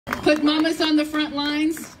Put mamas on the front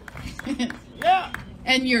lines. Yeah.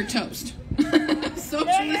 And you're toast.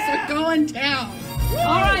 Socialists are going down.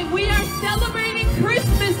 All right, we are celebrating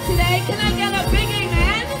Christmas today. Can I get a big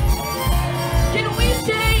amen? Can we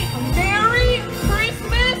say Merry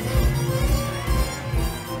Christmas?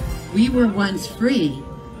 We were once free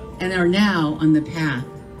and are now on the path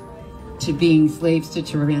to being slaves to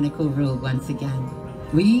tyrannical rule once again.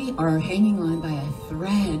 We are hanging on by a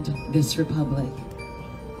thread, this republic.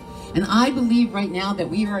 And I believe right now that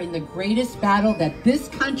we are in the greatest battle that this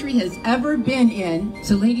country has ever been in.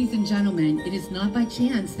 So ladies and gentlemen, it is not by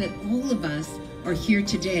chance that all of us are here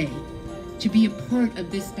today to be a part of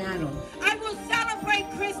this battle. I will celebrate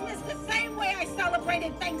Christmas the same way I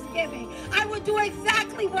celebrated Thanksgiving. I will do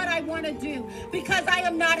exactly what I want to do because I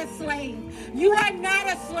am not a slave. You are not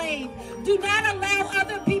a slave. Do not allow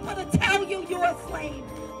other people to tell you you're a slave.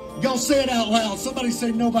 Y'all say it out loud. Somebody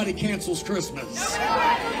say nobody cancels Christmas.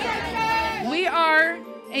 We are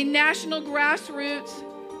a national grassroots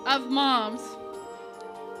of moms,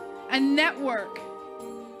 a network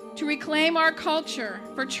to reclaim our culture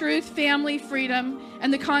for truth, family, freedom,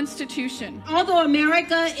 and the Constitution. Although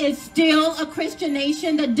America is still a Christian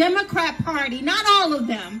nation, the Democrat Party, not all of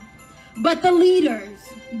them, but the leaders,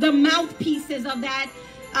 the mouthpieces of that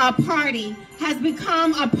party has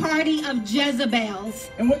become a party of Jezebels.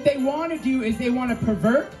 And what they want to do is they want to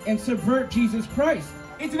pervert and subvert Jesus Christ.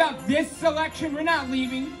 It's about this election. We're not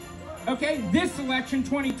leaving. Okay, this election,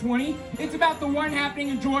 2020. It's about the one happening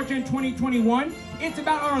in Georgia in 2021. It's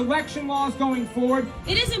about our election laws going forward.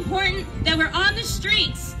 It is important that we're on the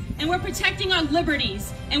streets and we're protecting our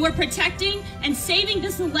liberties and we're protecting and saving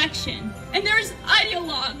this election. And there's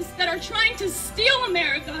ideologues that are trying to steal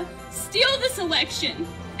America, steal this election,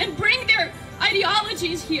 and bring their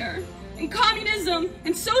ideologies here. And communism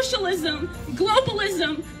and socialism,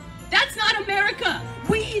 globalism, that's not America.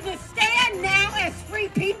 We either stand now as free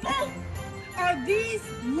people or these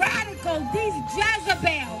radicals, these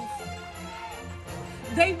Jezebels,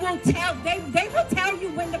 they will tell you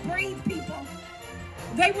when to breathe, people.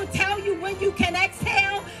 They will tell you when you can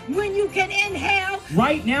exhale, when you can inhale.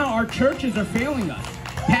 Right now, our churches are failing us.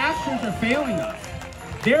 Pastors are failing us.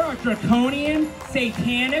 There are draconian,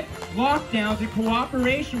 satanic lockdowns in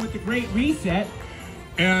cooperation with the Great Reset.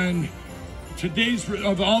 And today's,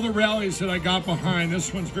 of all the rallies that I got behind,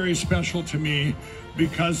 this one's very special to me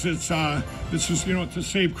because it's this is, you know, to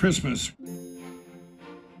save Christmas.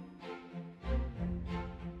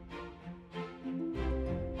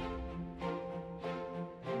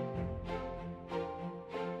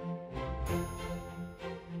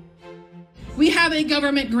 We have a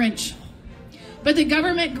government Grinch, but the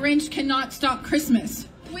government Grinch cannot stop Christmas.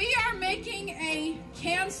 We are making a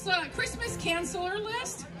Christmas canceller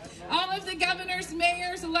list. All of the governors,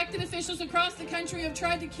 mayors, elected officials across the country have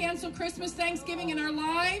tried to cancel Christmas, Thanksgiving in our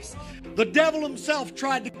lives. The devil himself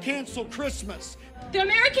tried to cancel Christmas. The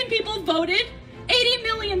American people voted 80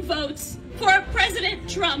 million votes for President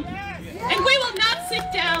Trump. And we will not sit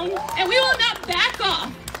down and we will not back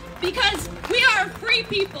off because we are a free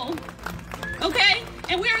people. Okay?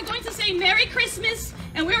 And we are going to say Merry Christmas,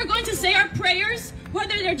 and we are going to say our prayers,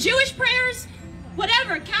 whether they're Jewish prayers,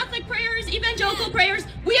 whatever, Catholic prayers, evangelical prayers.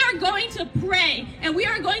 We are going to pray, and we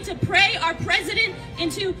are going to pray our president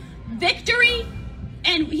into victory,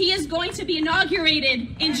 and he is going to be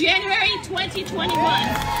inaugurated in January 2021.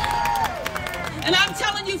 And I'm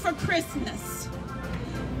telling you, for Christmas,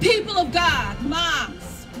 people of God,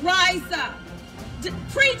 moms, rise up,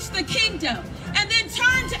 preach the kingdom, and then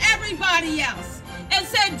turn to everybody else and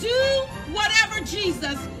say, do whatever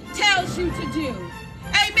Jesus tells you to do.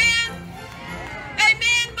 Amen?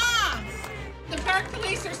 Amen, moms? The park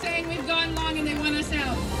police are saying we've gone long and they want us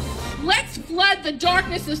out. Let's flood the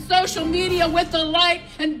darkness of social media with the light,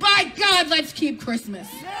 and by God, let's keep Christmas.